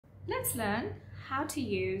Let's learn how to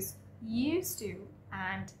use used to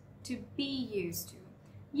and to be used to.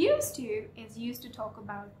 Used to is used to talk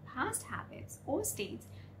about past habits or states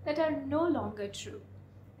that are no longer true.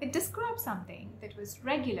 It describes something that was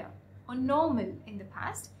regular or normal in the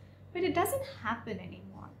past, but it doesn't happen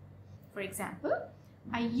anymore. For example,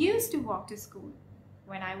 I used to walk to school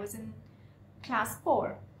when I was in class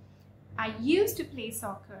 4. I used to play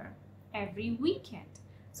soccer every weekend.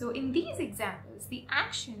 So in these examples, the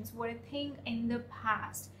actions were a thing in the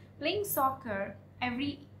past. Playing soccer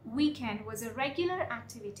every weekend was a regular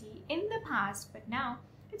activity in the past, but now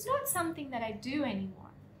it's not something that I do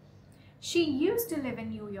anymore. She used to live in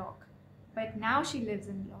New York, but now she lives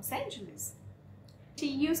in Los Angeles. She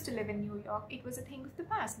used to live in New York. It was a thing of the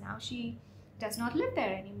past. Now she does not live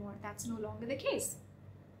there anymore. That's no longer the case.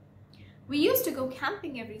 We used to go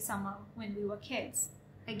camping every summer when we were kids.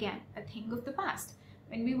 Again, a thing of the past.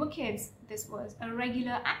 When we were kids, this was a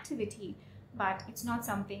regular activity, but it's not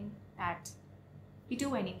something that we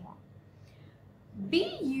do anymore.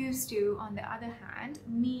 Be used to, on the other hand,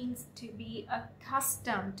 means to be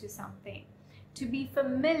accustomed to something, to be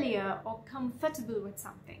familiar or comfortable with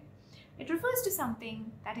something. It refers to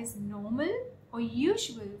something that is normal or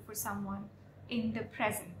usual for someone in the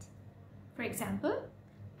present. For example,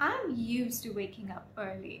 I'm used to waking up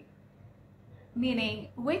early. Meaning,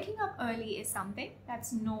 waking up early is something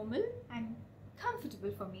that's normal and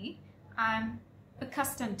comfortable for me. I'm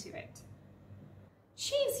accustomed to it.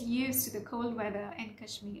 She's used to the cold weather in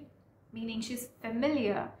Kashmir, meaning she's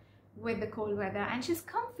familiar with the cold weather and she's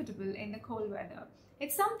comfortable in the cold weather.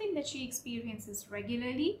 It's something that she experiences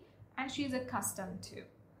regularly and she's accustomed to.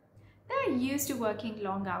 They're used to working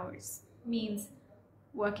long hours, means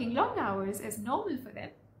working long hours is normal for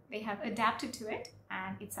them. They have adapted to it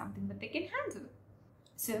and it's something that they can handle.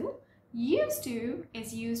 So, used to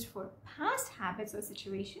is used for past habits or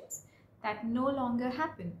situations that no longer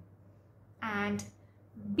happen. And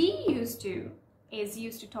be used to is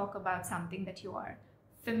used to talk about something that you are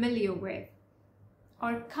familiar with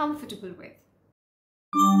or comfortable with.